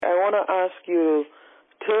want to ask you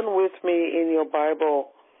to turn with me in your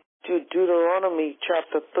Bible to Deuteronomy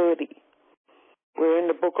chapter 30. We're in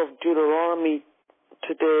the book of Deuteronomy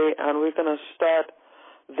today, and we're going to start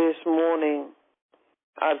this morning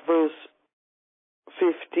at verse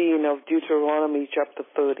 15 of Deuteronomy chapter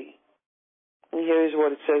 30. And here is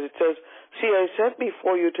what it says. It says, "See, I set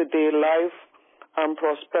before you today life and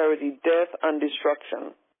prosperity, death and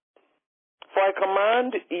destruction. For I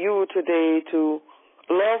command you today to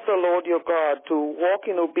love the Lord your God, to walk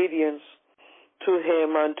in obedience to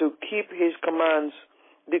him, and to keep his commands,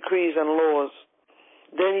 decrees, and laws.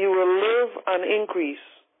 Then you will live and increase,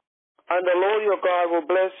 and the Lord your God will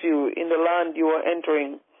bless you in the land you are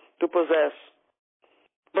entering to possess.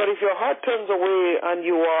 But if your heart turns away and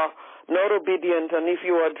you are not obedient, and if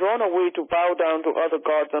you are drawn away to bow down to other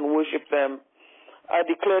gods and worship them, I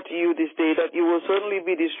declare to you this day that you will certainly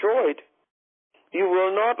be destroyed. You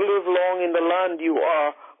will not live long in the land you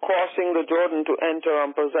are crossing the Jordan to enter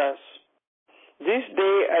and possess. This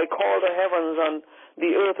day I call the heavens and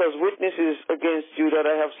the earth as witnesses against you that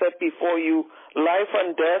I have set before you life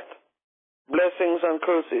and death, blessings and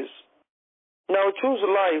curses. Now choose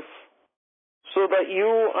life, so that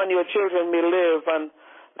you and your children may live, and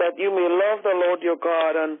that you may love the Lord your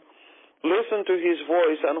God and listen to his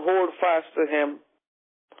voice and hold fast to him.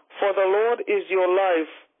 For the Lord is your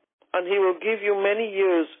life, and he will give you many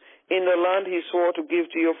years in the land he swore to give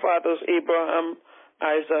to your fathers Abraham,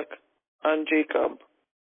 Isaac, and Jacob."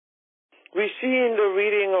 We see in the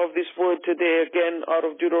reading of this word today, again out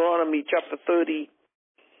of Deuteronomy chapter 30,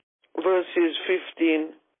 verses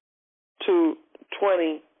 15 to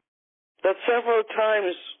 20, that several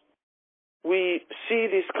times we see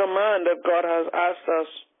this command that God has asked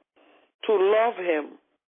us to love him,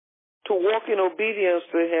 to walk in obedience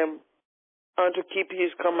to him, and to keep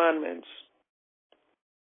his commandments.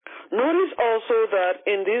 Notice also that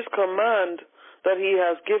in this command that he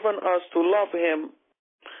has given us to love him,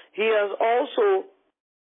 he has also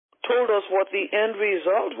told us what the end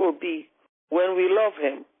result will be when we love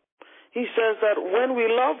him. He says that when we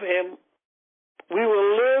love him, we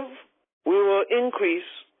will live, we will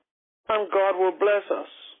increase, and God will bless us.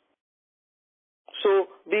 So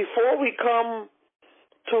before we come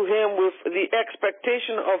to him with the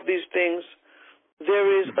expectation of these things,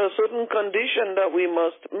 there is a certain condition that we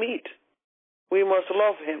must meet. We must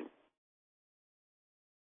love him.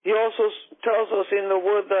 He also tells us in the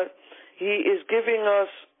word that he is giving us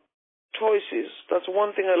choices. That's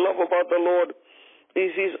one thing I love about the Lord,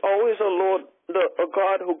 is he's always a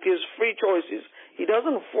God who gives free choices. He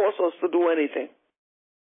doesn't force us to do anything.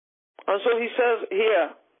 And so he says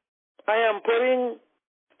here, I am putting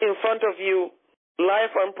in front of you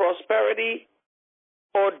life and prosperity,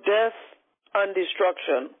 or death and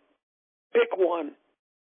destruction. Pick one.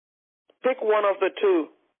 Pick one of the two.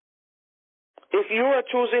 If you are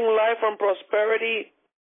choosing life and prosperity,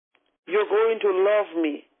 you're going to love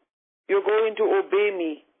me. You're going to obey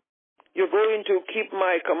me. You're going to keep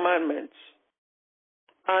my commandments.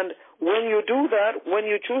 And when you do that, when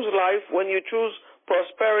you choose life, when you choose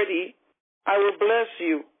prosperity, I will bless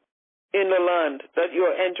you in the land that you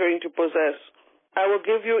are entering to possess. I will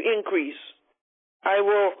give you increase. I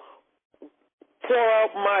will pour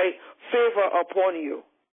out my favor upon you.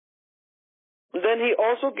 Then he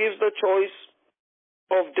also gives the choice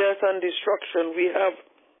of death and destruction. We have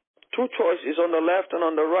two choices, on the left and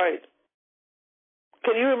on the right.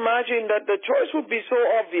 Can you imagine that the choice would be so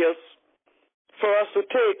obvious for us to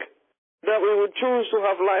take that we would choose to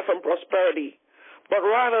have life and prosperity, but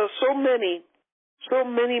rather so many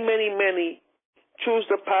choose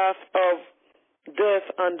the path of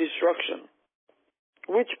death and destruction?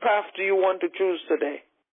 Which path do you want to choose today?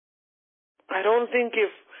 I don't think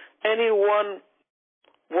if anyone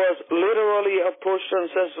was literally approached and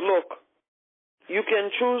says, look, you can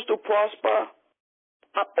choose to prosper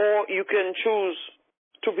or you can choose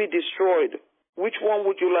to be destroyed. Which one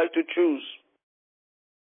would you like to choose?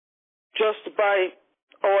 Just by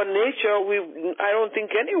our nature, I don't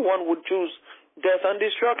think anyone would choose death and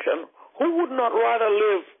destruction. Who would not rather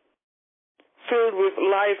live filled with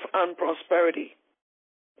life and prosperity?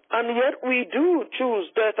 And yet we do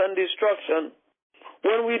choose death and destruction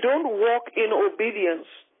when we don't walk in obedience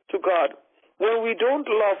to God, when we don't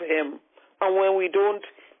love him, and when we don't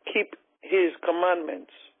keep his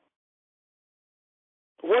commandments.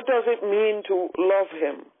 What does it mean to love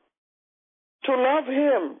him? To love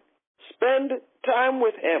him, spend time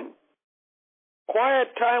with him, quiet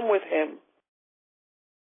time with him.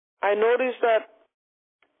 I notice that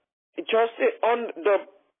just on the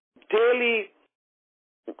daily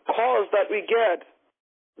calls that we get,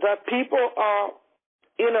 that people are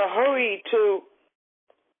in a hurry to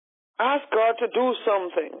Ask God to do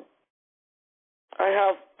something. I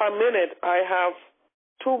have a minute. I have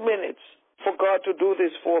 2 minutes for God to do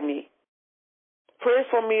this for me. Pray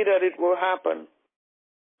for me that it will happen.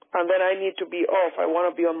 And then I need to be off. I want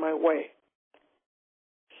to be on my way.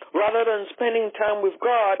 Rather than spending time with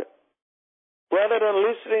God, rather than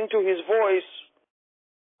listening to His voice,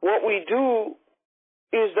 what we do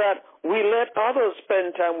is that we let others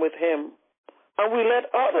spend time with Him. And we let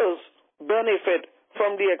others benefit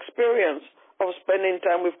from the experience of spending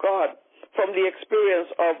time with God, from the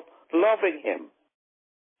experience of loving Him.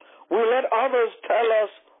 We let others tell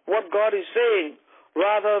us what God is saying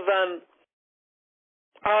rather than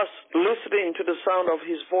us listening to the sound of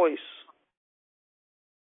His voice.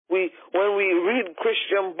 When we read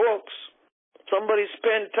Christian books, somebody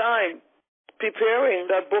spent time preparing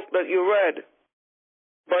that book that you read,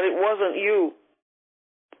 but it wasn't you.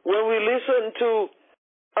 When we listen to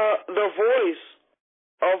the voice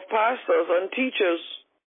of pastors and teachers,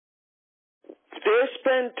 they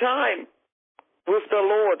spend time with the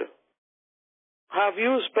Lord. Have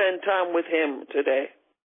you spent time with Him today?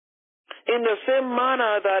 In the same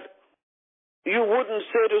manner that you wouldn't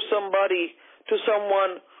say to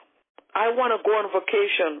someone, I want to go on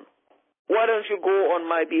vacation. Why don't you go on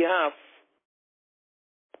my behalf?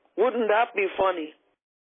 Wouldn't that be funny?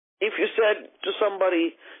 If you said to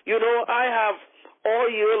somebody, I have all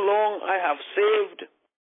year long, I have saved,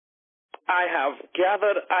 I have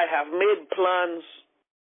gathered, I have made plans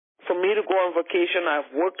for me to go on vacation.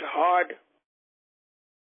 I've worked hard,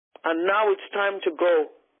 and now it's time to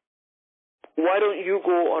go. Why don't you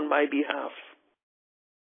go on my behalf?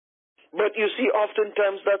 But you see,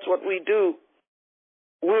 oftentimes that's what we do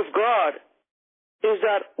with God, is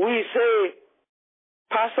that we say,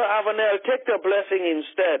 Pastor Avenel, take the blessing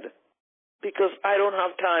instead, because I don't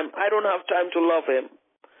have time. I don't have time to love Him.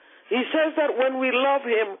 He says that when we love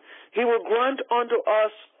Him, He will grant unto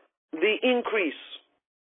us the increase.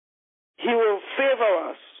 He will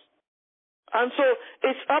favor us. And so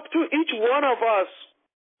it's up to each one of us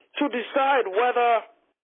to decide whether,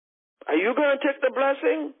 are you going to take the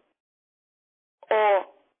blessing, or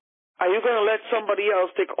are you going to let somebody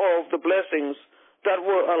else take all of the blessings that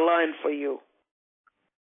were aligned for you?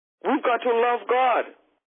 We've got to love God.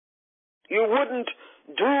 You wouldn't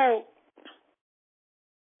do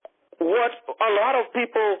what a lot of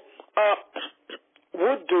people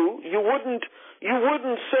would do. You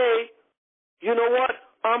wouldn't say, you know what,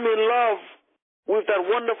 I'm in love with that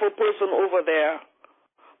wonderful person over there,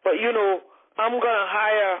 but I'm going to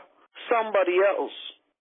hire somebody else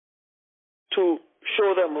to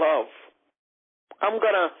show them love. I'm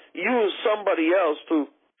going to use somebody else to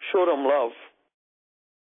show them love.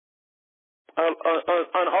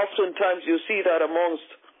 And oftentimes you see that amongst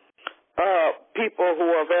people who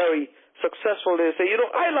are very successful. They say,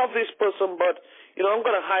 I love this person, but, I'm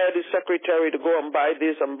going to hire this secretary to go and buy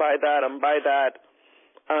this and buy that and buy that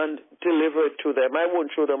and deliver it to them. I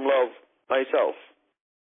won't show them love myself.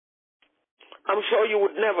 I'm sure you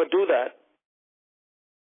would never do that.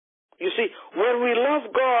 You see, when we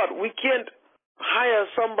love God, we can't hire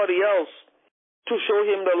somebody else to show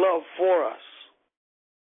Him the love for us.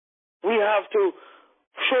 We have to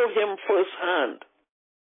show Him firsthand.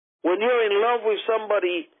 When you're in love with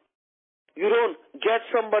somebody, you don't get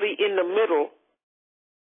somebody in the middle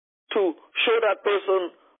to show that person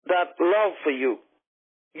that love for you.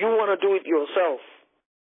 You want to do it yourself.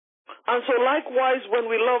 And so likewise, when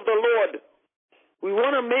we love the Lord, we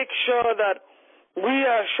want to make sure that we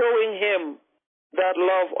are showing Him that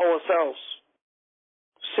love ourselves.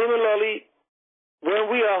 Similarly, when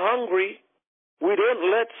we are hungry, we don't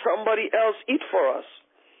let somebody else eat for us.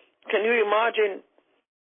 Can you imagine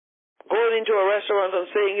going into a restaurant and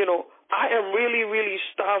saying, I am really, really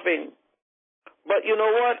starving, but you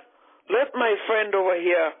know what? Let my friend over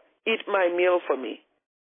here eat my meal for me.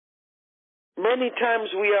 Many times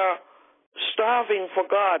we are starving for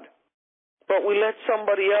God, but we let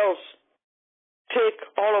somebody else take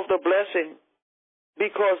all of the blessing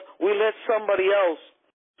because we let somebody else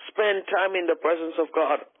spend time in the presence of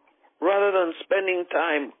God rather than spending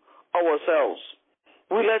time ourselves.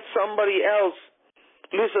 We let somebody else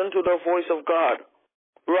listen to the voice of God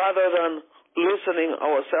rather than listening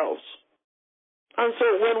ourselves. And so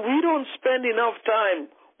when we don't spend enough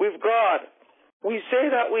time with God, we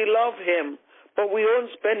say that we love Him, but we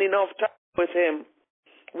don't spend enough time with Him.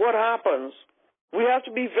 What happens? We have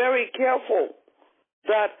to be very careful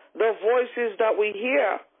that the voices that we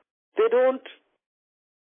hear, they don't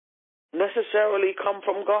necessarily come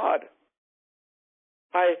from God.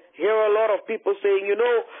 I hear a lot of people saying,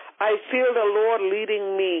 I feel the Lord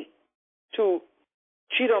leading me to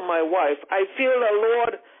cheat on my wife. I feel the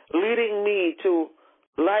Lord leading me to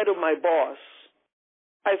lie to my boss.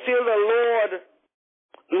 I feel the Lord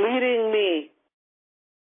leading me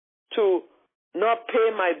to not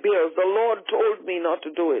pay my bills. The Lord told me not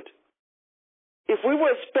to do it. If we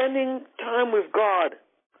were spending time with God,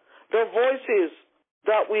 the voices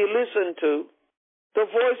that we listen to, the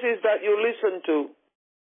voices that you listen to,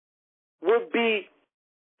 would be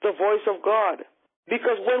the voice of God.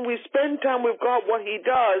 Because when we spend time with God, what He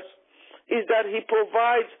does is that He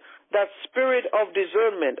provides that spirit of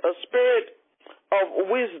discernment, a spirit of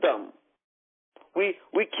wisdom. We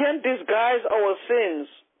can't disguise our sins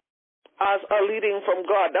as a leading from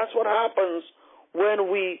God. That's what happens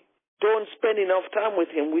when we don't spend enough time with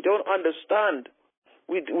Him. We don't understand.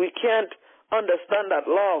 We can't understand that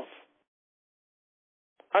love.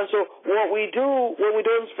 And so what we do when we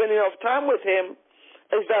don't spend enough time with Him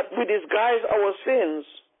is that we disguise our sins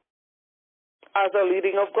as a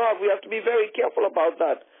leading of God. We have to be very careful about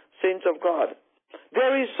that, saints of God.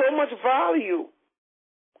 There is so much value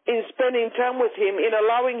in spending time with Him, in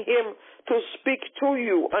allowing Him to speak to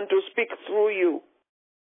you and to speak through you.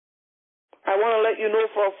 I want to let you know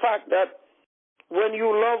for a fact that when you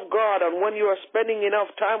love God and when you are spending enough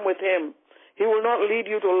time with Him, He will not lead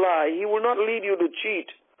you to lie. He will not lead you to cheat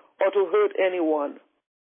or to hurt anyone.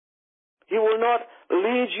 He will not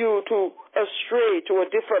lead you to astray to a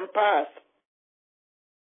different path.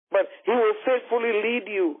 But He will faithfully lead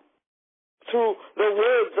you through the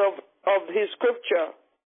words of His scripture.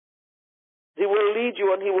 He will lead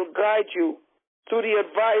you and He will guide you through the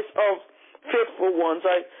advice of faithful ones.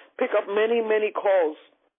 I pick up many, many calls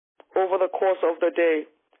over the course of the day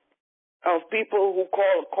of people who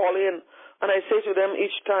call in, and I say to them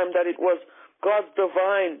each time that it was God's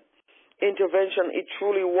divine intervention. It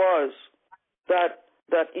truly was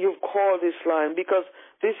that you've called this line, because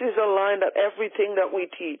this is a line that everything that we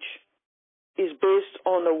teach is based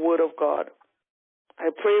on the Word of God.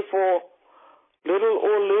 I pray for little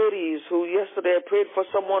old ladies who yesterday I prayed for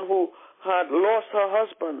someone who had lost her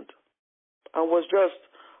husband and was just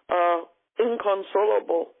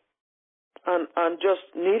inconsolable and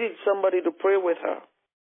just needed somebody to pray with her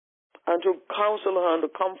and to counsel her and to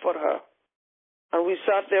comfort her. And we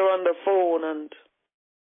sat there on the phone and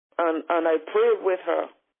I prayed with her.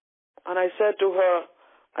 And I said to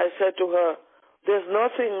her, there's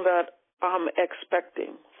nothing that I'm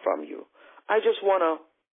expecting from you. I just want to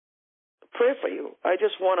pray for you. I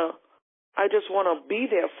just want to be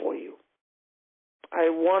there for you. I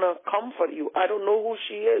want to comfort you. I don't know who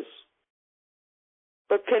she is.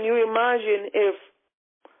 But can you imagine if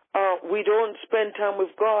we don't spend time with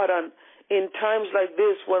God, and in times like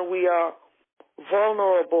this when we are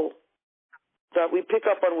vulnerable, that we pick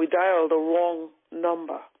up and we dial the wrong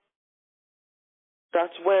number?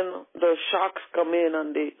 That's when the sharks come in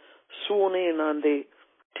and they swoon in and they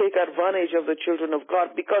take advantage of the children of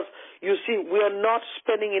God. Because, you see, we are not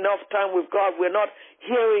spending enough time with God. We're not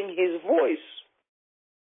hearing His voice.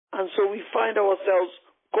 And so we find ourselves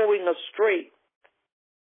going astray.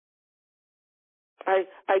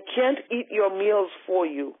 I can't eat your meals for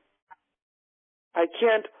you. I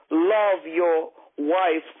can't love your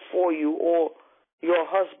wife for you, or your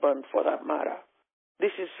husband for that matter.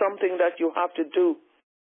 This is something that you have to do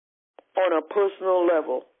on a personal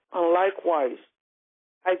level. And likewise,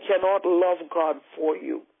 I cannot love God for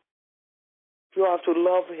you. You have to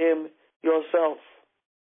love Him yourself.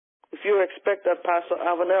 If you expect that Pastor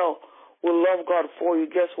Avenel will love God for you,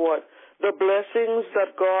 guess what? The blessings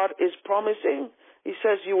that God is promising, He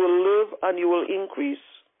says you will live and you will increase.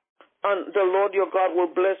 And the Lord your God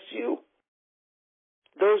will bless you.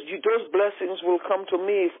 Those blessings will come to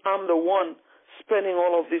me if I'm the one spending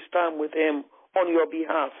all of this time with Him on your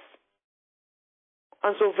behalf.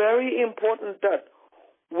 And so very important that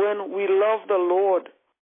when we love the Lord,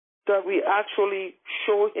 that we actually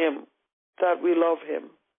show Him that we love Him.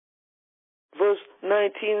 Verse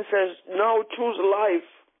 19 says, now choose life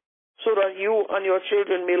so that you and your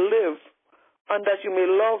children may live, and that you may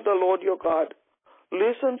love the Lord your God.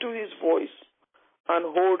 Listen to His voice and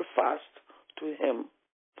hold fast to Him.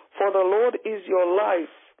 For the Lord is your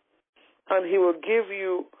life, and He will give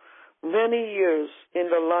you many years in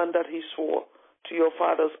the land that He swore to your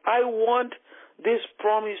fathers. I want this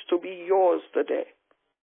promise to be yours today.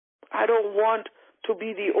 I don't want to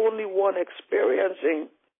be the only one experiencing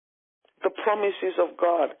the promises of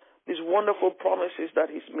God, these wonderful promises that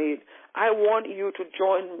He's made. I want you to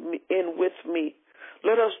join in with me.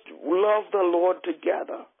 Let us love the Lord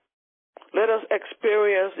together. Let us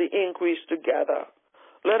experience the increase together.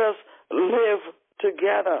 Let us live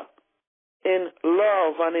together in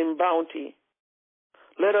love and in bounty.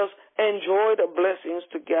 Let us enjoy the blessings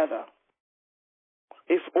together.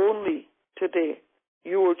 if only today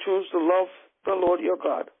you will choose to love the Lord your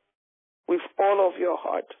God with all of your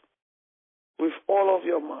heart, with all of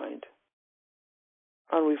your mind,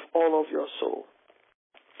 and with all of your soul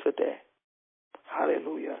today.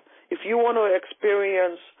 Hallelujah. If you want to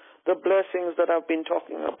experience the blessings that I've been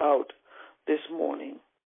talking about this morning,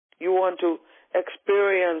 you want to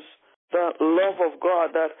experience the love of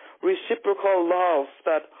God, that reciprocal love,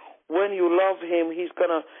 that when you love him, he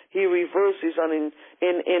reverses and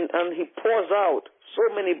he pours out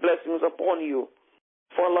so many blessings upon you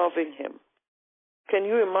for loving him. Can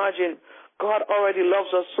you imagine? God already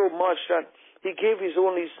loves us so much that he gave his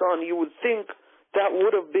only son. You would think that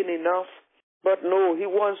would have been enough, but no, he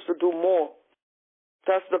wants to do more.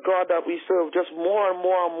 That's the God that we serve, just more and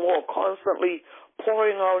more and more, constantly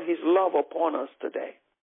pouring out his love upon us today.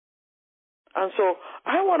 And so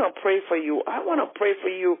I want to pray for you. I want to pray for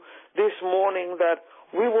you this morning that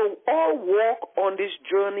we will all walk on this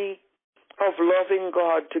journey of loving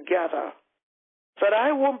God together. That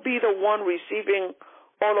I won't be the one receiving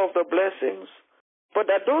all of the blessings, but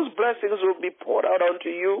that those blessings will be poured out onto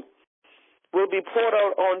you, will be poured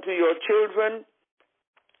out onto your children,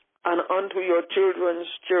 and unto your children's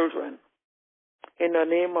children, in the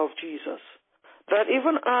name of Jesus. That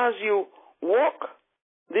even as you walk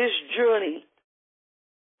this journey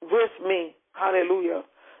with me, hallelujah,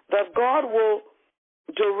 that God will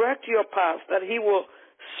direct your path, that he will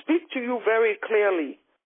speak to you very clearly,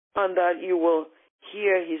 and that you will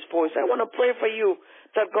hear his voice. I want to pray for you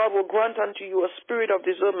that God will grant unto you a spirit of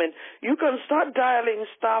discernment. You can start dialing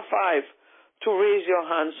 *5 to raise your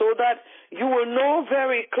hand so that you will know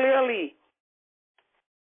very clearly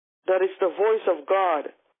that it's the voice of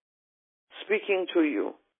God speaking to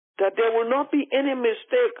you, that there will not be any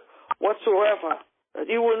mistake whatsoever, that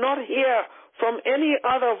you will not hear from any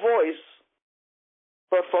other voice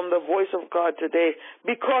but from the voice of God today,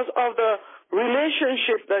 because of the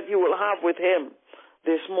relationship that you will have with him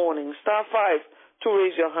this morning. *5 to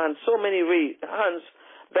raise your hand. So many hands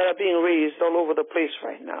that are being raised all over the place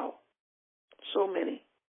right now. So many.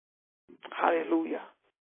 Hallelujah.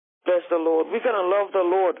 Bless the Lord. We're going to love the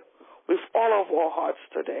Lord with all of our hearts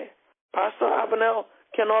today. Pastor Avenel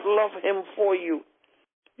cannot love him for you.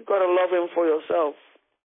 You've got to love him for yourself.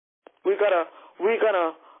 We're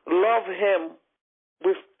gonna love him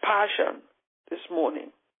with passion this morning,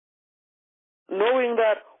 knowing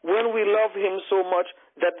that when we love him so much,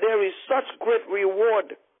 that there is such great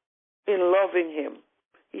reward in loving him.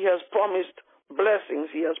 He has promised blessings.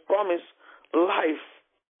 He has promised life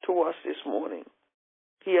to us this morning.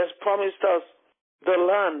 He has promised us the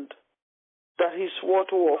land that he swore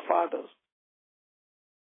to our fathers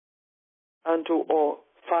and to our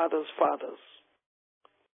fathers' fathers.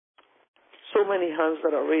 So many hands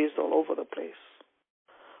that are raised all over the place.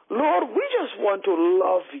 Lord, we just want to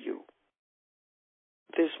love you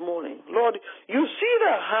this morning. Lord, you see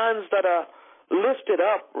the hands that are lifted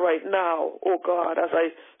up right now, oh God, as I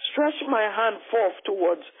stretch my hand forth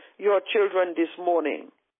towards your children this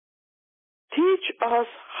morning. Teach us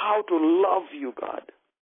how to love you, God.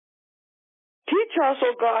 Teach us,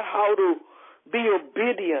 oh God, how to be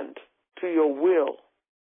obedient to your will,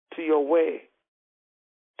 to your way.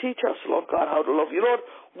 Teach us, Lord God, how to love you. Lord,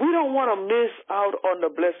 we don't want to miss out on the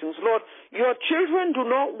blessings. Lord, your children do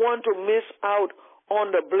not want to miss out on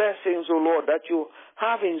the blessings, oh Lord, that you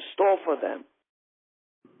have in store for them.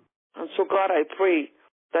 And so, God, I pray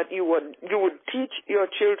that you would teach your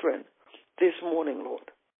children this morning, Lord,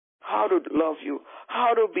 how to love you,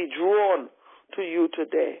 how to be drawn to you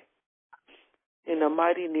today. In the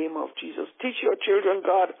mighty name of Jesus. Teach your children,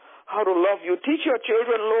 God, how to love you. Teach your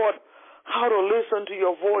children, Lord, how to listen to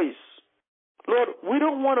your voice. Lord, we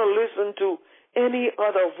don't want to listen to any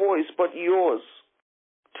other voice but yours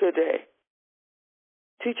today.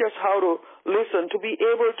 Teach us how to listen, to be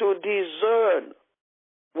able to discern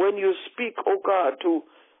when you speak, oh God, to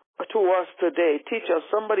us today. Teach us.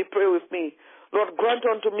 Somebody pray with me. Lord, grant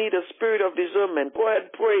unto me the spirit of discernment. Go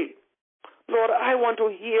ahead, pray. Lord, I want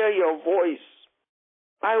to hear your voice.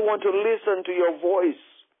 I want to listen to your voice,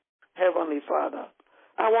 Heavenly Father.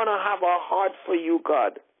 I want to have a heart for you,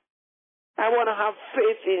 God. I want to have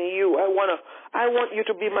faith in you. I want you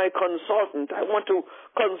to be my consultant. I want to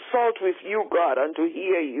consult with you, God, and to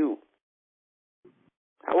hear you.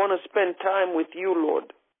 I want to spend time with you,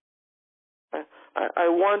 Lord. I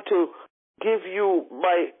want to give you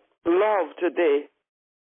my love today.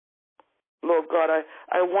 Lord God,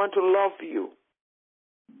 I want to love you.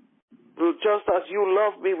 Just as you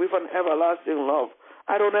love me with an everlasting love.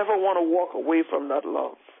 I don't ever want to walk away from that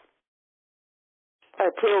love. I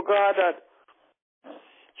pray, oh God, that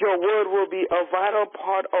Your word will be a vital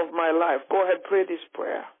part of my life. Go ahead, pray this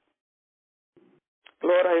prayer.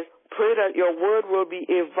 Lord, I pray that your word will be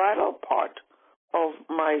a vital part of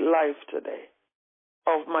my life today,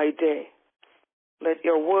 of my day. Let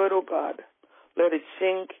your word, oh God, let it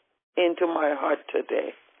sink into my heart today.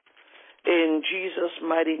 In Jesus'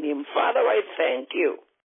 mighty name. Father, I thank you.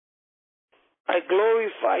 I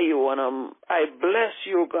glorify you and I bless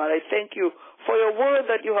you, God. I thank you for your word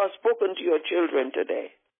that you have spoken to your children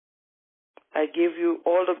today. I give you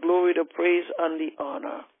all the glory, the praise, and the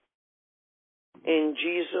honor. In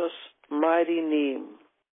Jesus' mighty name,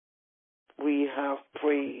 we have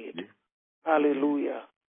prayed. Hallelujah.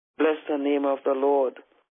 Bless the name of the Lord.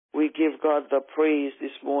 We give God the praise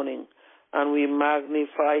this morning, and we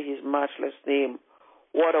magnify his matchless name.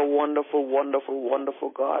 What a wonderful, wonderful,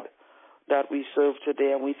 wonderful God that we serve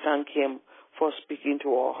today, and we thank him for speaking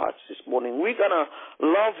to our hearts this morning. We're going to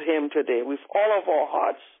love him today with all of our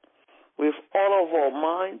hearts, with all of our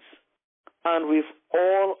minds, and with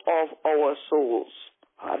all of our souls.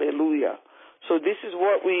 Hallelujah. So this is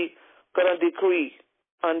what we're going to decree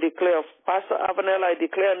and declare. Pastor Avenel, I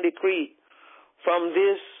declare and decree from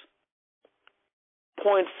this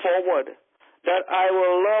point forward that I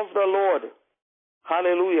will love the Lord.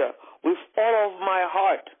 Hallelujah. With all of my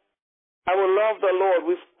heart. I will love the Lord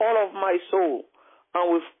with all of my soul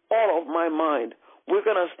and with all of my mind. We're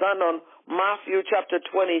going to stand on Matthew chapter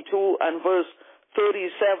 22 and verse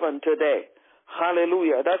 37 today.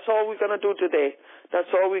 Hallelujah. That's all we're going to do today. That's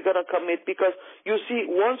all we're going to commit, because you see,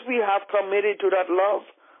 once we have committed to that love,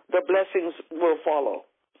 the blessings will follow,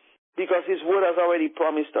 because his word has already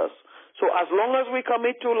promised us. So as long as we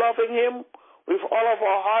commit to loving him with all of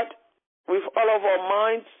our heart, with all of our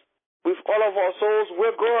minds, with all of our souls,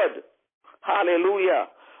 we're good. Hallelujah.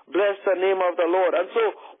 Bless the name of the Lord. And so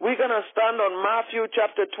we're going to stand on Matthew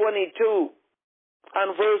chapter 22 and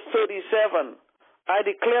verse 37. I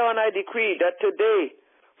declare and I decree that today,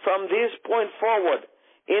 from this point forward,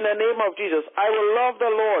 in the name of Jesus, I will love the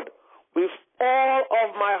Lord with all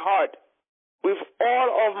of my heart, with all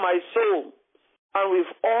of my soul, and with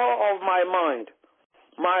all of my mind.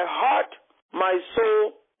 My heart, my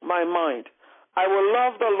soul, my mind. I will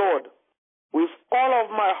love the Lord with all of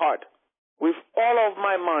my heart, with all of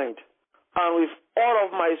my mind, and with all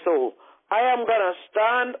of my soul. I am going to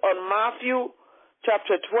stand on Matthew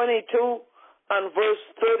chapter 22 and verse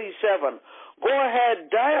 37. Go ahead,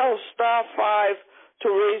 dial *5 to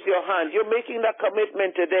raise your hand. You're making that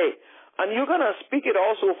commitment today. And you're going to speak it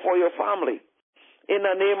also for your family in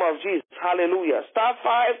the name of Jesus. Hallelujah. *5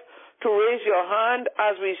 to raise your hand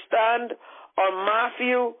as we stand on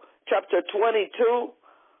Matthew chapter 22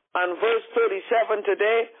 and verse 37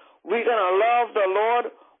 today. We're going to love the Lord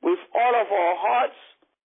with all of our hearts,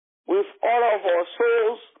 with all of our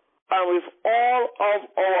souls, and with all of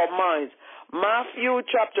our minds. Matthew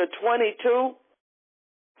chapter 22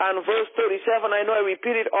 and verse 37. I know I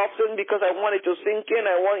repeat it often because I want it to sink in.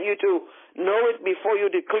 I want you to know it before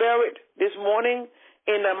you declare it this morning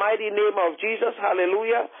in the mighty name of Jesus.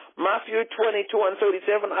 Hallelujah. Matthew 22 and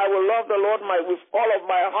 37. I will love the Lord with all of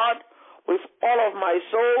my heart, with all of my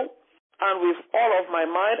soul, and with all of my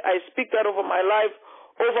mind. I speak that over my life,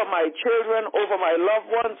 over my children, over my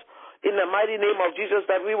loved ones, in the mighty name of Jesus,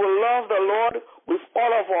 that we will love the Lord with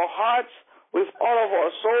all of our hearts, with all of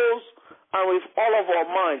our souls, and with all of our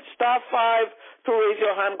minds. *5 to raise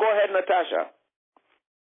your hand. Go ahead, Natasha.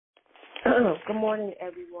 Good morning,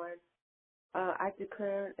 everyone. I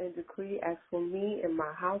declare and decree, as for me and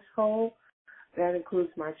my household, that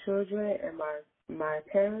includes my children and my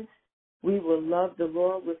parents, we will love the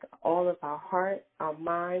Lord with all of our heart, our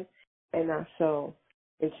mind, and our soul.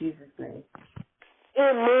 In Jesus' name.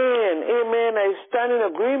 Amen. Amen. I stand in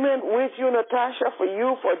agreement with you, Natasha, for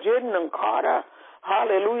you, for Jaden and Carter.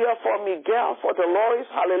 Hallelujah. For Miguel, for Dolores.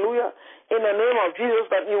 Hallelujah. In the name of Jesus,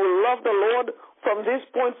 that you will love the Lord from this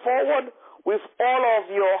point forward with all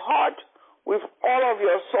of your heart, with all of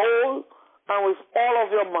your soul, and with all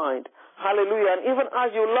of your mind. Hallelujah. And even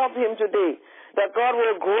as you love him today, that God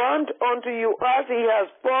will grant unto you as he has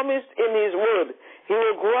promised in his word. He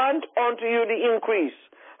will grant unto you the increase.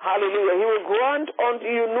 Hallelujah. He will grant unto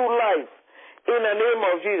you new life in the name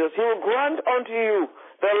of Jesus. He will grant unto you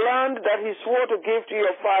the land that he swore to give to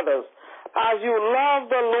your fathers. As you love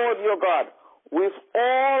the Lord your God with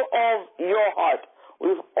all of your heart,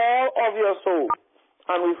 with all of your soul,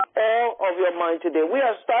 and with all of your mind today. We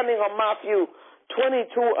are standing on Matthew 22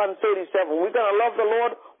 and 37. We're going to love the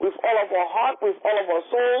Lord with all of our heart, with all of our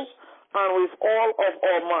souls, and with all of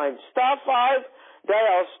our minds. *5,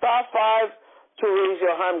 dial *5 to raise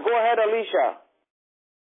your hand. Go ahead, Alicia.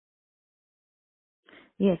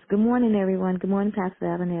 Yes, good morning, everyone. Good morning, Pastor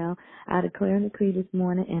Avenel. I declare and decree this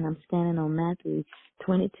morning, and I'm standing on Matthew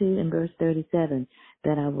 22 and verse 37,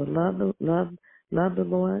 that I will love the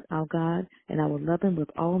Lord our God, and I will love him with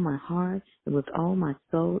all my heart, and with all my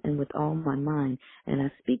soul, and with all my mind. And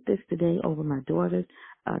I speak this today over my daughters,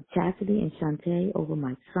 Chastity and Shantae, over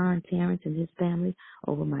my son, Terrence, and his family,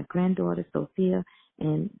 over my granddaughter, Sophia,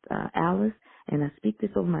 and Alice. And I speak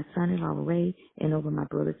this over my son-in-law, Ray, and over my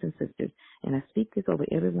brothers and sisters. And I speak this over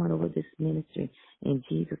everyone over this ministry. In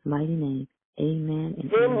Jesus' mighty name, amen and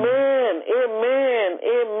amen. Amen, amen,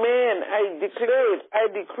 amen. I declare it, I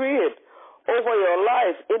decree it over your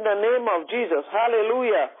life in the name of Jesus.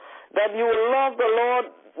 Hallelujah. That you will love the Lord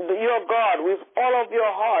your God with all of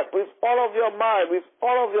your heart, with all of your mind, with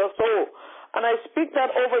all of your soul. And I speak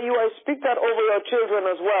that over you. I speak that over your children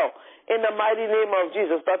as well. In the mighty name of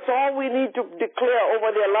Jesus. That's all we need to declare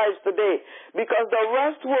over their lives today, because the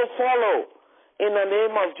rest will follow in the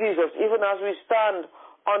name of Jesus, even as we stand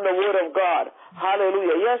on the word of God.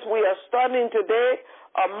 Hallelujah. Yes, we are standing today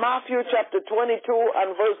on Matthew chapter 22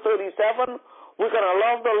 and verse 37. We're going to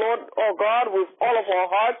love the Lord our God with all of our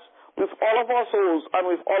hearts, with all of our souls, and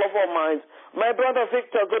with all of our minds. My brother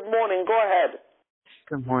Victor, good morning. Go ahead.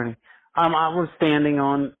 Good morning. I was standing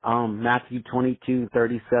on Matthew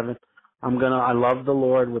 22:37. I love the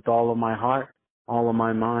Lord with all of my heart, all of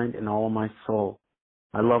my mind, and all of my soul.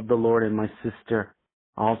 I love the Lord and my sister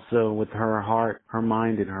also with her heart, her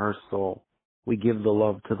mind, and her soul. We give the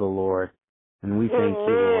love to the Lord, and we thank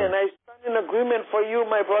you, Lord. I stand in agreement for you,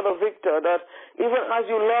 my brother Victor, that even as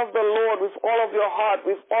you love the Lord with all of your heart,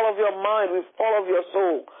 with all of your mind, with all of your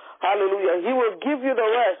soul, hallelujah, he will give you the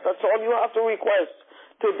rest. That's all you have to request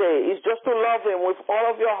today, is just to love him with all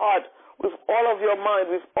of your heart, with all of your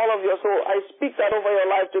mind, with all of your soul. I speak that over your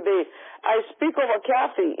life today. I speak over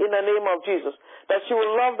Kathy in the name of Jesus, that she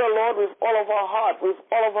will love the Lord with all of her heart, with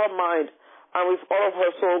all of her mind, and with all of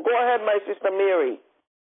her soul. Go ahead, my sister Mary.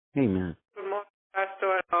 Amen. Good morning,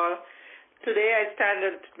 Pastor and all. Today I stand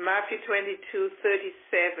at Matthew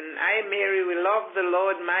 22:37. I, Mary, will love the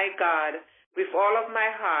Lord my God with all of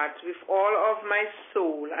my heart, with all of my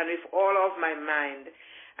soul, and with all of my mind.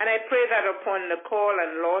 And I pray that upon Nicole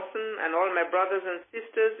and Lawson and all my brothers and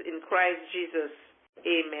sisters in Christ Jesus.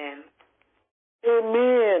 Amen.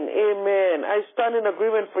 Amen. Amen. I stand in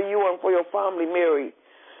agreement for you and for your family, Mary,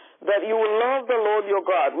 that you will love the Lord your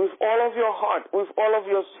God with all of your heart, with all of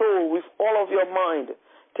your soul, with all of your mind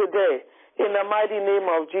today, in the mighty name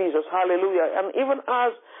of Jesus. Hallelujah. And even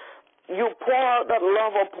as you pour out that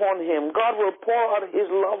love upon him, God will pour out his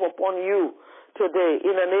love upon you today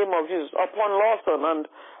in the name of Jesus, upon Lawson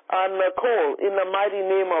and Nicole in the mighty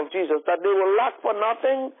name of Jesus, that they will lack for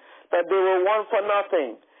nothing, that they will want for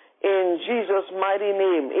nothing in Jesus' mighty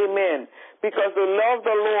name. Amen. Because they love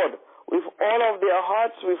the Lord with all of their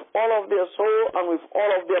hearts, with all of their soul, and with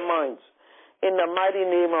all of their minds. In the mighty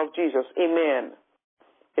name of Jesus. Amen.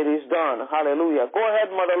 It is done. Hallelujah. Go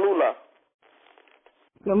ahead, Mother Lula.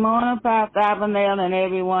 Good morning, Pastor Avenel and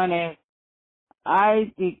everyone. And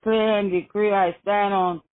I declare and decree, I stand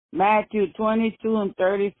on Matthew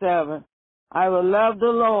 22:37. I will love the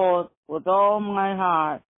Lord with all my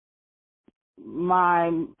heart,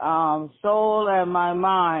 my soul, and my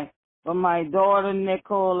mind. For my daughter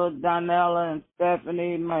Nicola, Donella, and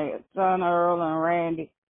Stephanie, my son Earl and Randy,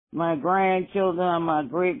 my grandchildren, and my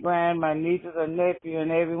great-grand, my nieces and nephew,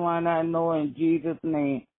 and everyone I know in Jesus'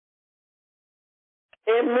 name.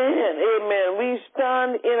 Amen. Amen. We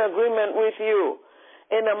stand in agreement with you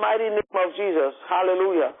in the mighty name of Jesus.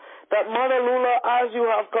 Hallelujah. That Mother Lula, as you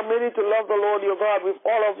have committed to love the Lord your God with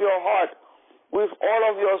all of your heart, with all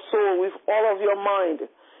of your soul, with all of your mind,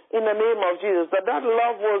 in the name of Jesus, that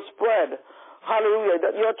love will spread. Hallelujah.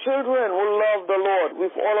 That your children will love the Lord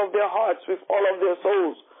with all of their hearts, with all of their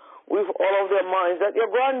souls, with all of their minds. That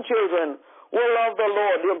your grandchildren will love the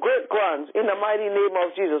Lord, your great-grands, in the mighty name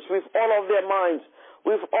of Jesus, with all of their minds,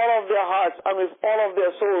 with all of their hearts, and with all of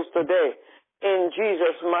their souls today. In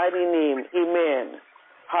Jesus' mighty name. Amen.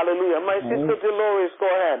 Hallelujah. My sister Dolores, go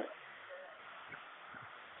ahead.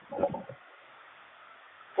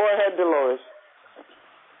 Go ahead, Dolores.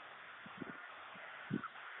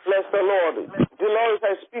 Bless the Lord. Dolores,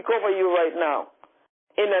 I speak over you right now,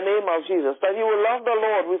 in the name of Jesus, that you will love the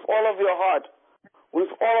Lord with all of your heart, with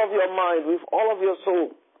all of your mind, with all of your soul,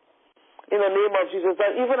 in the name of Jesus,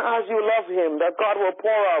 that even as you love him, that God will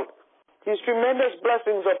pour out his tremendous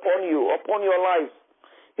blessings upon you, upon your life.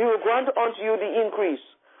 He will grant unto you the increase,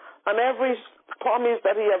 and every promise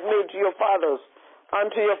that he has made to your fathers and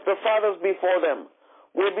to the fathers before them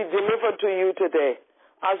will be delivered to you today,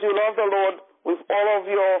 as you love the Lord with all of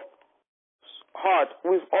your heart,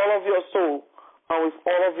 with all of your soul, and with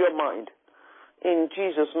all of your mind. In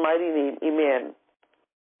Jesus' mighty name, amen.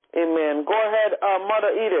 Amen. Go ahead,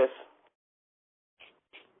 Mother Edith.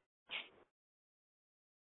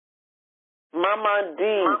 Mama D.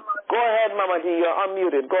 Go ahead, Mama D. You're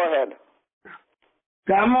unmuted. Go ahead.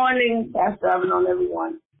 Good morning, Pastor Evan,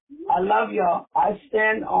 everyone. I love y'all. I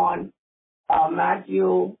stand on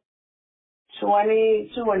Matthew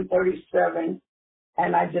 22 and 37,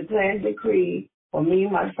 and I declare and decree for me,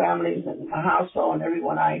 my family, and my household, and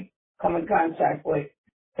everyone I come in contact with,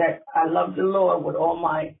 that I love the Lord with all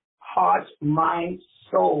my heart, mind,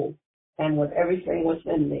 soul, and with everything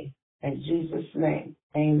within me. In Jesus' name,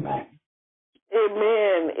 amen.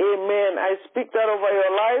 Amen. Amen. I speak that over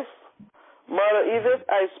your life. Mother Edith,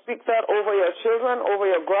 I speak that over your children, over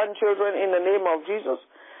your grandchildren in the name of Jesus,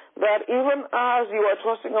 that even as you are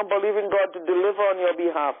trusting and believing God to deliver on your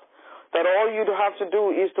behalf, that all you have to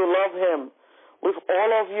do is to love Him with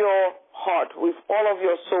all of your heart, with all of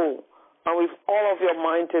your soul, and with all of your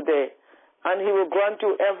mind today. And He will grant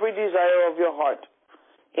you every desire of your heart.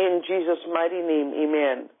 In Jesus' mighty name,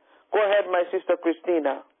 amen. Go ahead, my sister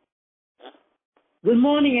Christina. Good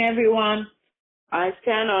morning, everyone. I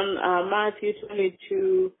stand on Matthew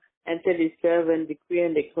 22 and 37, decree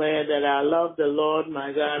and declare that I love the Lord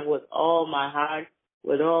my God with all my heart,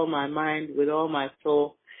 with all my mind, with all my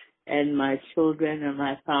soul, and my children and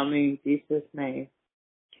my family in Jesus' name.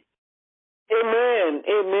 Amen.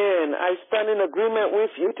 Amen. I stand in agreement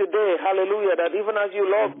with you today. Hallelujah. That even as you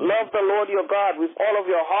love the Lord your God with all of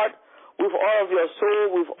your heart, with all of your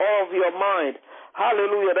soul, with all of your mind.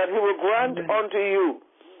 Hallelujah. That He will grant unto you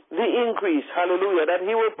the increase, hallelujah, that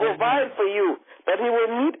He will provide for you, that He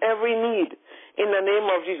will meet every need in the name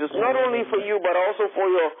of Jesus, not only for you, but also for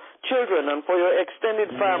your children and for your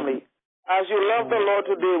extended family. As you love the Lord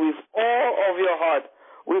today with all of your heart,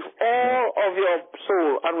 with all of your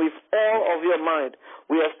soul, and with all of your mind,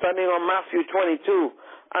 we are standing on Matthew 22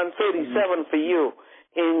 and 37 for you.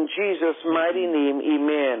 In Jesus' mighty name,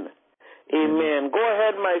 amen. Amen. Go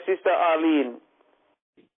ahead, my sister Arlene.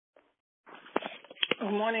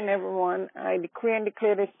 Good morning, everyone. I decree and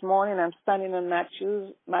declare this morning, I'm standing on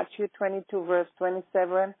Matthew 22, verse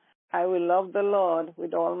 27. I will love the Lord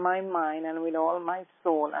with all my mind and with all my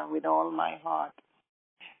soul and with all my heart.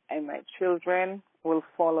 And my children will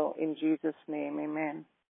follow in Jesus' name. Amen.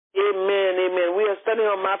 Amen, amen. We are standing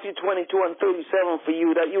on Matthew 22 and 37 for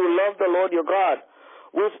you, that you will love the Lord your God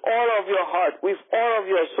with all of your heart, with all of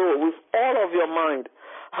your soul, with all of your mind.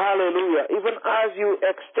 Hallelujah. Even as you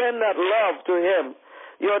extend that love to Him,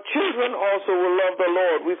 your children also will love the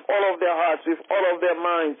Lord with all of their hearts, with all of their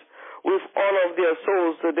minds, with all of their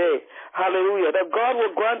souls today. Hallelujah. That God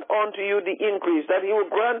will grant unto you the increase, that He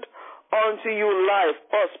will grant unto you life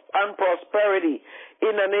and prosperity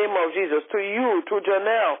in the name of Jesus. To you, to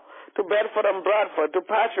Janelle, to Bedford and Bradford, to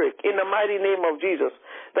Patrick, in the mighty name of Jesus.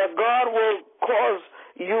 That God will cause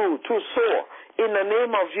you to soar in the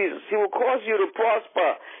name of Jesus. He will cause you to prosper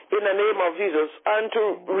in the name of Jesus and to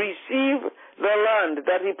receive the land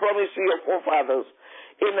that He promised to your forefathers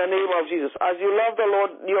in the name of Jesus. As you love the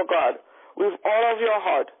Lord your God with all of your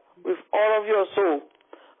heart, with all of your soul,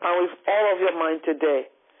 and with all of your mind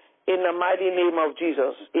today, in the mighty name of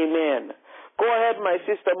Jesus. Amen. Go ahead, my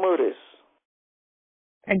sister Murdis.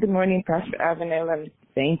 And good morning, Pastor Avanel and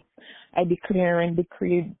Saints. I declare and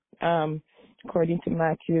decree, according to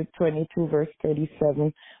Matthew 22, verse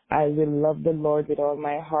 37, I will love the Lord with all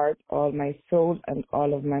my heart, all my soul, and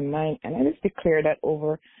all of my mind. And I just declare that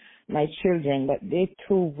over my children, that they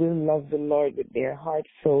too will love the Lord with their heart,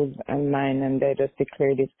 souls, and mind. And I just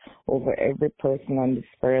declare this over every person on this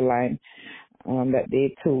prayer line, that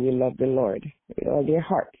they too will love the Lord with all their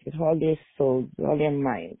hearts, with all their souls, with all their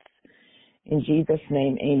minds. In Jesus'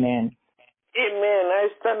 name, amen. Amen. I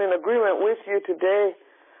stand in agreement with you today,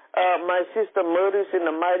 my sister Murdis, in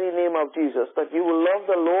the mighty name of Jesus, that you will love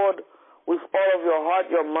the Lord with all of your heart,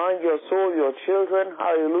 your mind, your soul, your children.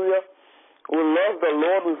 Hallelujah. Will love the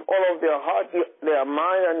Lord with all of their heart, their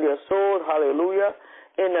mind, and their soul. Hallelujah.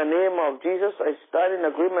 In the name of Jesus, I stand in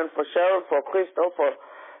agreement for Cheryl, for Crystal, for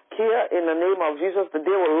Kia, in the name of Jesus, that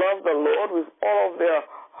they will love the Lord with all of their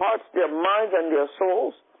hearts, their minds, and their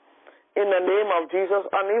souls. In the name of Jesus,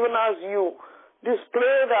 and even as you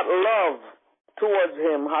display that love towards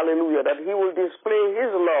Him, hallelujah, that He will display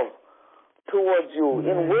His love towards you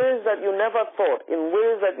in ways that you never thought, in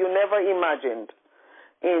ways that you never imagined.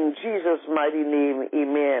 In Jesus' mighty name,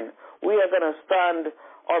 amen. We are going to stand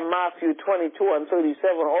on Matthew 22 and 37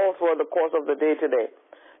 all throughout the course of the day today,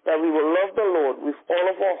 that we will love the Lord with all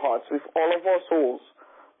of our hearts, with all of our souls,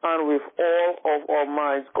 and with all of our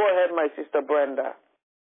minds. Go ahead, my sister Brenda.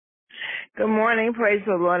 Good morning. Praise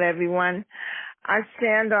the Lord, everyone. I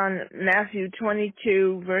stand on Matthew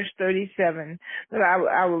 22, verse 37, that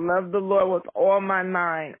I will love the Lord with all my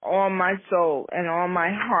mind, all my soul, and all my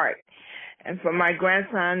heart. And for my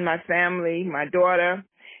grandson, my family, my daughter,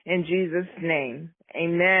 in Jesus' name.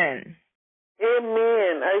 Amen.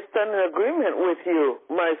 Amen. I stand in agreement with you,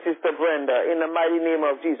 my sister Brenda, in the mighty name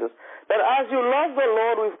of Jesus. That as you love the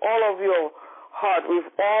Lord with all of your heart, with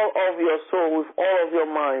all of your soul, with all of your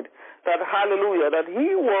mind, that hallelujah, that He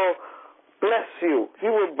will bless you. He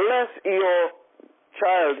will bless your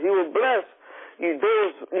child. He will bless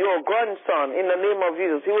your grandson in the name of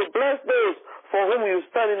Jesus. He will bless those for whom you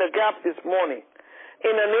stand in the gap this morning.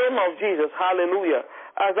 In the name of Jesus, hallelujah.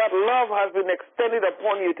 As that love has been extended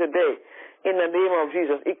upon you today, in the name of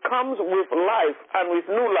Jesus, it comes with life and with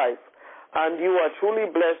new life. And you are truly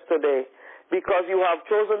blessed today because you have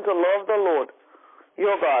chosen to love the Lord,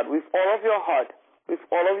 your God, with all of your heart, with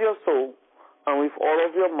all of your soul, and with all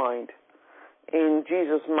of your mind. In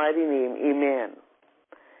Jesus' mighty name, amen.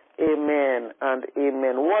 Amen and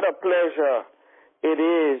amen. What a pleasure it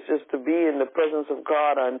is just to be in the presence of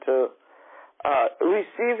God and to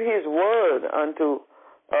receive His word and to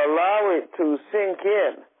allow it to sink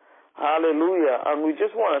in. Hallelujah. And we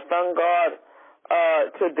just want to thank God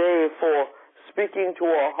today for speaking to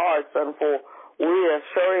our hearts and for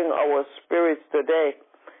reassuring our spirits today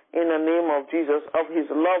in the name of Jesus of His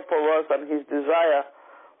love for us and His desire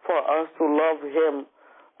for us to love Him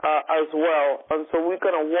as well. And so we're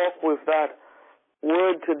going to walk with that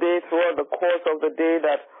word today throughout the course of the day,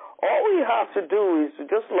 that all we have to do is to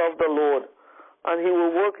just love the Lord, and He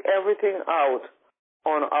will work everything out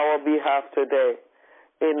on our behalf today.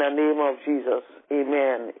 In the name of Jesus.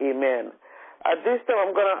 Amen. Amen. At this time,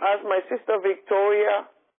 I'm going to ask my sister Victoria.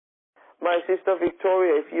 My sister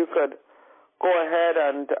Victoria, if you could go ahead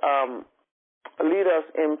and lead us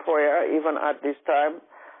in prayer, even at this time,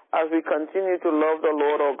 as we continue to love the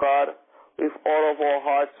Lord, our God, with all of our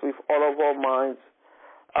hearts, with all of our minds,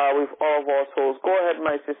 with all of our souls. Go ahead,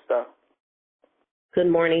 my sister.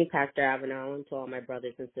 Good morning, Pastor Avenel, and to all my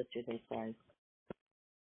brothers and sisters in Christ.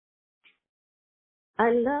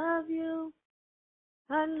 I love you,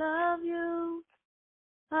 I love you,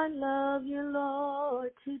 I love you,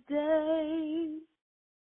 Lord, today,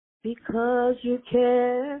 because you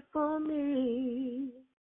care for me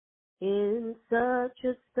in such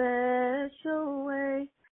a special way.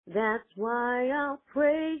 That's why I'll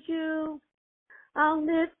praise you, I'll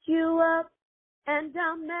lift you up, and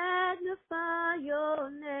I'll magnify your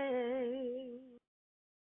name.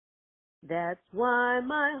 That's why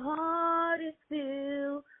my heart is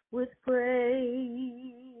filled with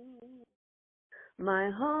praise.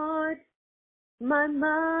 My heart, my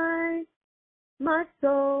mind, my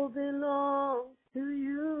soul belongs to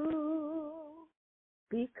you,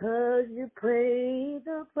 because you paid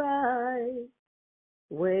the price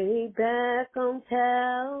way back on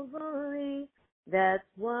Calvary. That's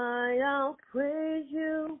why I'll praise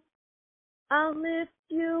you, I'll lift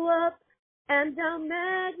you up, and I'll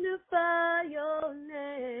magnify your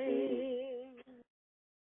name.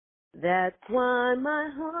 That's why my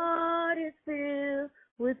heart is filled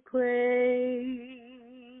with praise.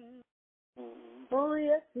 Oh,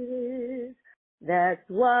 yes, it is. That's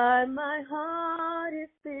why my heart is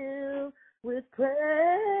filled with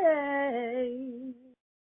praise.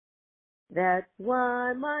 That's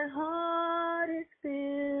why my heart is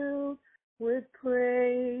filled with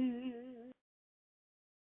praise.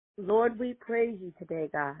 Lord, we praise you today,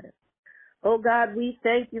 God. Oh, God, we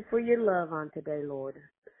thank you for your love on today, Lord.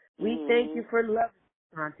 We thank you for love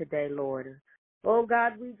on today, Lord. Oh,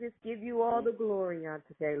 God, we just give you all the glory on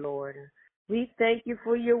today, Lord. We thank you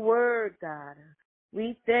for your word, God.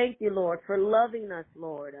 We thank you, Lord, for loving us,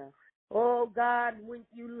 Lord. Oh, God, when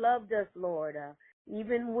you loved us, Lord,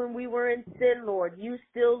 even when we were in sin, Lord, you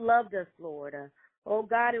still loved us, Lord. Oh,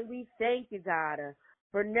 God, and we thank you, God,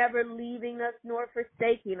 for never leaving us nor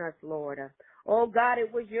forsaking us, Lord. Oh, God,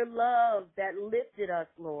 it was your love that lifted us,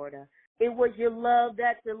 Lord. It was your love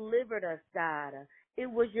that delivered us, God. It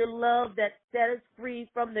was your love that set us free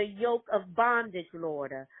from the yoke of bondage,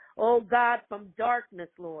 Lord. Oh, God, from darkness,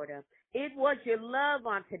 Lord. It was your love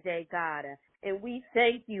on today, God. And we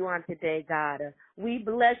thank you on today, God. We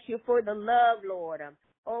bless you for the love, Lord.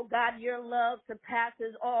 Oh, God, your love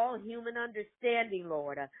surpasses all human understanding,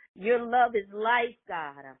 Lord. Your love is life,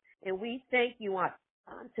 God. And we thank you on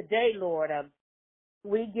today, Lord.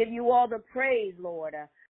 We give you all the praise, Lord.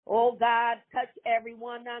 Oh, God, touch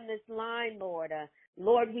everyone on this line, Lord.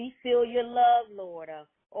 Lord, we feel your love, Lord.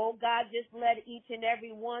 Oh, God, just let each and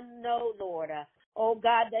every one know, Lord. Oh,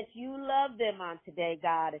 God, that you love them on today,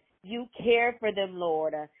 God. You care for them,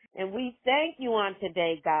 Lord. And we thank you on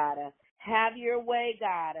today, God. Have your way,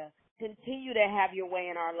 God. Continue to have your way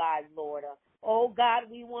in our lives, Lord. Oh, God,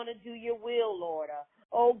 we want to do your will, Lord.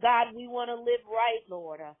 Oh, God, we want to live right,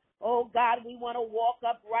 Lord. Oh, God, we want to walk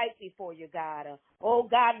upright before you, God. Oh,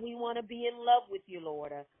 God, we want to be in love with you,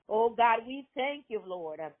 Lord. Oh, God, we thank you,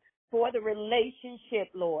 Lord, for the relationship,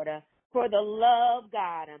 Lord, for the love,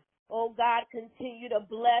 God. Oh, God, continue to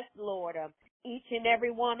bless, Lord, each and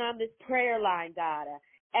every one on this prayer line, God.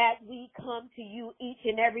 As we come to you each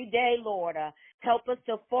and every day, Lord, help us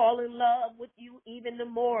to fall in love with you even the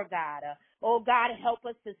more, God. Oh, God, help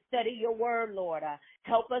us to study your word, Lord.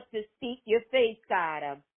 Help us to seek your face,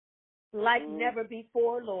 God, like never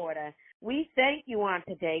before, Lord. We thank you on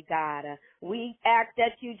today, God. We ask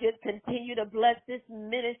that you just continue to bless this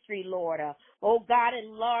ministry, Lord. Oh, God,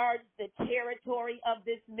 enlarge the territory of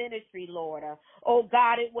this ministry, Lord. Oh,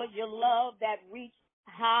 God, it was your love that reached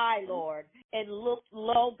high, Lord, and looked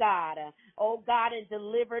low, God. Oh, God, and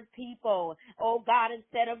delivered people. Oh, God, and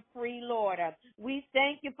set them free, Lord. We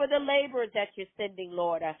thank you for the laborers that you're sending,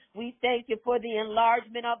 Lord. We thank you for the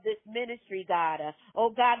enlargement of this ministry, God. Oh,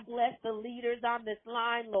 God, bless the leaders on this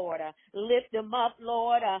line, Lord. Lift them up,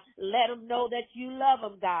 Lord. Let them know that you love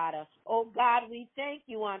them, God. Oh, God, we thank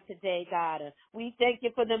you on today, God. We thank you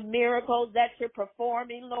for the miracles that you're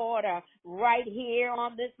performing, Lord, right here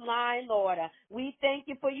on this line, Lord. We thank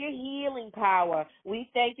you for your healing power. We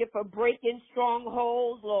thank you for breaking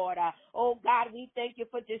strongholds, Lord. Oh, God, we thank you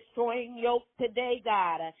for destroying yokes today,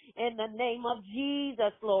 God. In the name of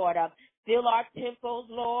Jesus, Lord. Fill our temples,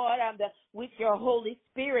 Lord, with your Holy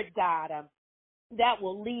Spirit, God, that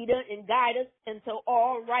will lead us and guide us into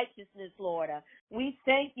all righteousness, Lord. We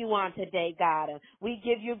thank you on today, God. We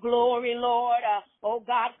give you glory, Lord. Oh,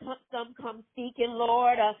 God, some come seeking,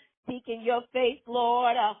 Lord, seeking your face,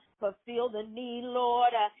 Lord. Fulfill the need,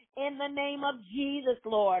 Lord, in the name of Jesus,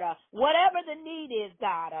 Lord. Whatever the need is,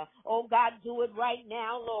 God. Oh, God, do it right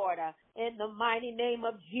now, Lord, in the mighty name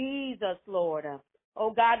of Jesus, Lord.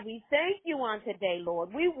 Oh, God, we thank you on today,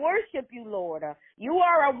 Lord. We worship you, Lord. You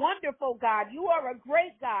are a wonderful God. You are a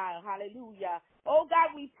great God. Hallelujah. Oh,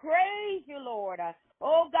 God, we praise you, Lord.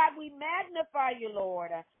 Oh, God, we magnify you, Lord.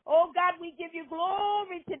 Oh, God, we give you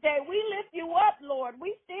glory today. We lift you up, Lord.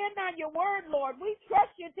 We stand on your word, Lord. We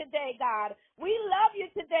trust you today, God. We love you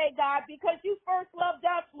today, God, because you first loved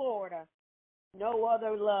us, Lord. No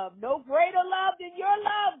other love, no greater love than your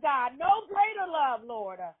love, God. No greater love,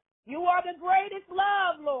 Lord. You are the greatest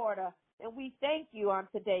love, Lord. And we thank you on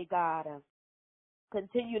today, God.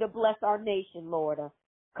 Continue to bless our nation, Lord.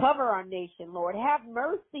 Cover our nation, Lord. Have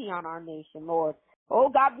mercy on our nation, Lord. Oh,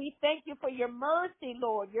 God, we thank you for your mercy,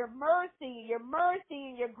 Lord. Your mercy and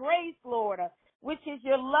your grace, Lord, which is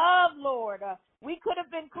your love, Lord. We could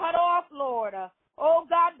have been cut off, Lord. Oh,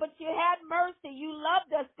 God, but you had mercy. You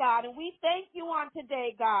loved us, God, and we thank you on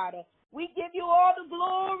today, God. We give you all the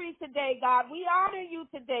glory today, God. We honor you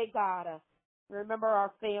today, God. Remember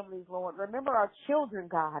our families, Lord. Remember our children,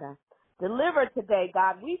 God. Deliver today,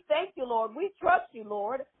 God. We thank you, Lord. We trust you,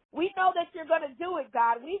 Lord. We know that you're going to do it,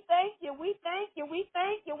 God. We thank you. We thank you. We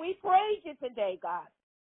thank you. We praise you today, God.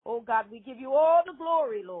 Oh, God, we give you all the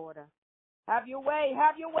glory, Lord. Have your way.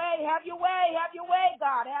 Have your way. Have your way. Have your way,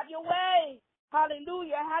 God. Have your way.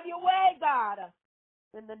 Hallelujah. Have your way, God.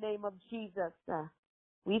 In the name of Jesus.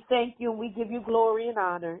 We thank you and we give you glory and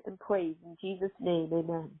honor and praise in Jesus' name.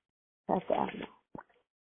 Amen. Pastor Abner.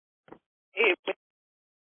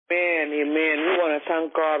 Amen. Amen. We want to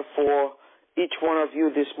thank God for each one of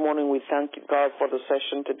you this morning. We thank God for the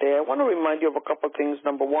session today. I want to remind you of a couple of things.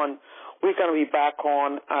 Number one, we're going to be back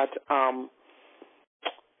on at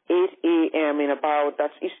 8 a.m.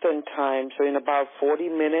 that's Eastern time. So in about 40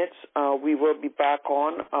 minutes, we will be back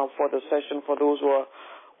on for the session for those who are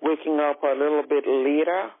waking up a little bit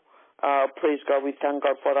later. Praise God. We thank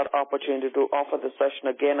God for that opportunity to offer the session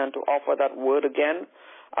again and to offer that word again.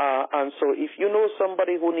 And so if you know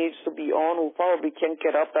somebody who needs to be on, who probably can't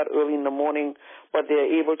get up that early in the morning, but they're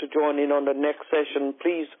able to join in on the next session,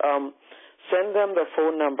 please send them the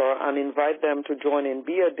phone number and invite them to join in.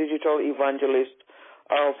 Be a digital evangelist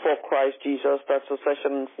for Christ Jesus. That's a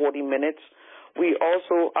session in 40 minutes. We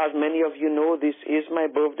also, as many of you know, this is my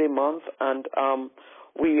birthday month, and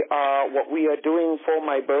what we are doing for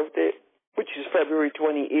my birthday, which is February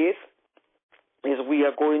 28th, is we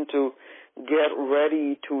are going to get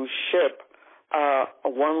ready to ship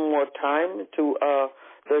one more time to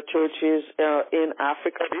the churches in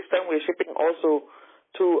Africa. This time we're shipping also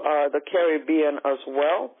to the Caribbean as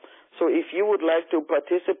well. So if you would like to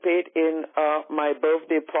participate in my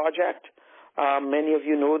birthday project, many of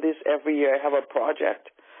you know this, every year I have a project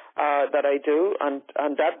that I do, and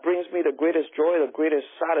that brings me the greatest joy, the greatest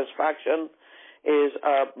satisfaction is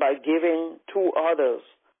by giving to others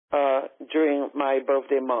during my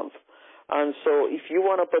birthday month. And so if you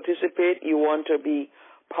want to participate, you want to be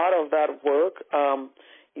part of that work,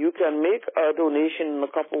 you can make a donation in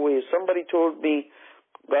a couple ways. Somebody told me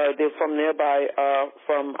they're from nearby,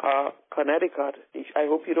 from Connecticut. I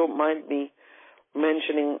hope you don't mind me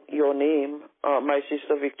mentioning your name, my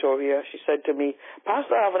sister Victoria. She said to me,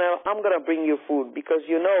 Pastor Avenel, I'm going to bring you food because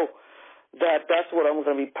you know that's what I'm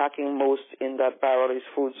going to be packing most in that barrel is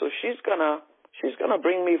food. So she's gonna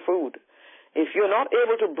bring me food. If you're not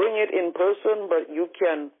able to bring it in person, but you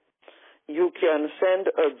can send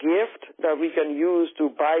a gift that we can use to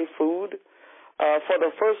buy food. For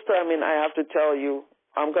the first time, and I have to tell you,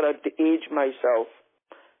 I'm going to age myself.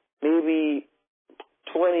 Maybe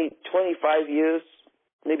 20, 25 years,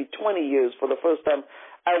 maybe 20 years for the first time.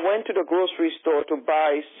 I went to the grocery store to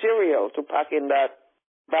buy cereal to pack in that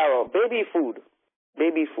barrel. Baby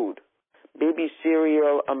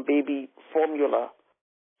cereal and baby formula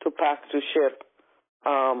to pack to ship.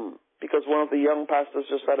 Because one of the young pastors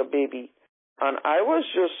just had a baby. And I was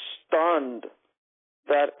just stunned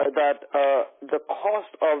that the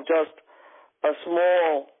cost of just a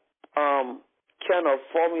small can of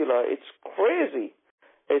formula, it's crazy.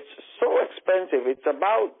 It's so expensive. It's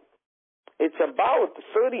about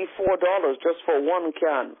 $34 just for one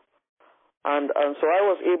can. And so I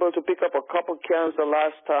was able to pick up a couple cans the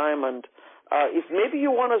last time. And if maybe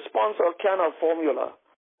you want to sponsor a can of formula,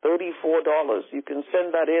 $34, you can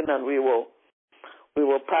send that in and we will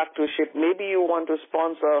pack to ship. Maybe you want to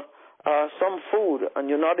sponsor some food and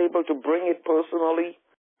you're not able to bring it personally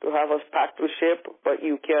to have us pack to ship, but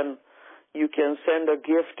you can send a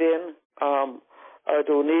gift in, a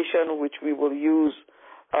donation which we will use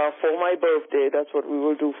for my birthday. That's what we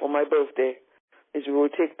will do for my birthday, is we will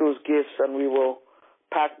take those gifts and we will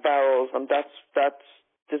pack barrels, and that's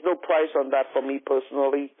there's no price on that for me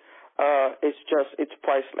personally. It's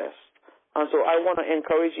priceless. And so I want to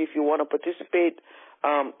encourage you, if you want to participate,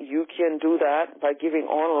 you can do that by giving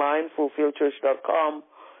online, fulfilledchurch.com.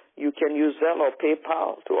 You can use Zelle or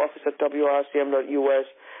PayPal to office@wrcm.us.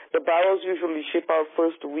 The barrels usually ship out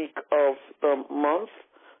first week of the month.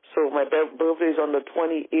 So my birthday is on the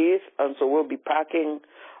 28th, and so we'll be packing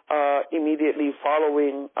immediately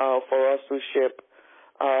following for us to ship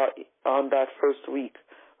on that first week.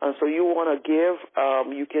 And so you want to give,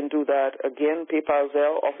 you can do that. Again, PayPal,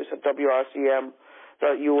 Zelle,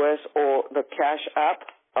 office@wrcm.us, or the Cash App.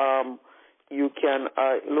 You can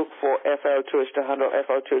look for FL Church, to handle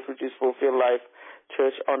FL Church, which is Fulfilled Life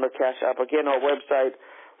Church, on the Cash App. Again, our website,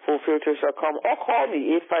 fulfilledchurch.com, or call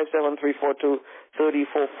me,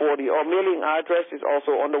 857-342-3440. Our mailing address is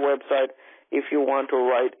also on the website if you want to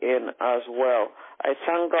write in as well. I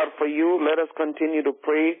thank God for you. Let us continue to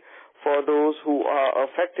pray for those who are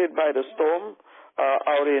affected by the storm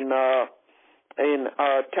out in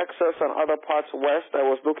Texas and other parts west. I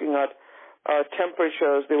was looking at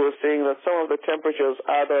temperatures. They were saying that some of the temperatures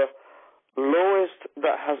are the lowest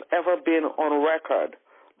that has ever been on record,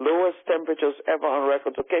 lowest temperatures ever on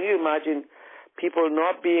record. So can you imagine people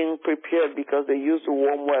not being prepared because they used the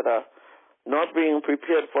warm weather, not being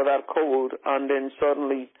prepared for that cold, and then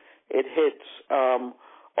suddenly it hits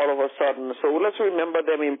all of a sudden. So let's remember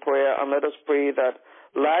them in prayer, and let us pray that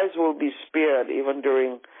lives will be spared even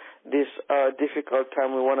during this difficult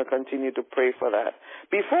time. We want to continue to pray for that.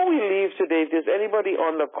 Before we leave today, if there's anybody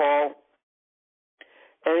on the call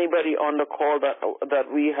that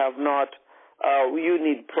we have not, you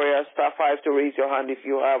need prayer, star 5 to raise your hand if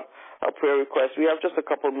you have a prayer request. We have just a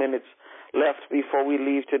couple minutes left before we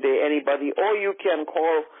leave today. Anybody, or you can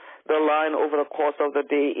call the line over the course of the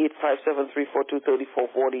day,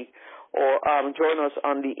 857-342-3440, or join us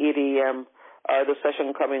on the 8 a.m., the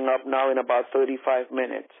session coming up now in about 35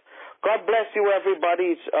 minutes. God bless you,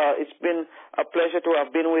 everybody. It's been a pleasure to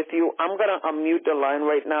have been with you. I'm going to unmute the line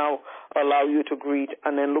right now, allow you to greet,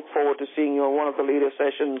 and then look forward to seeing you on one of the later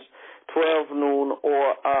sessions, 12 noon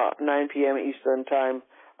or 9 p.m. Eastern Time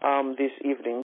this evening.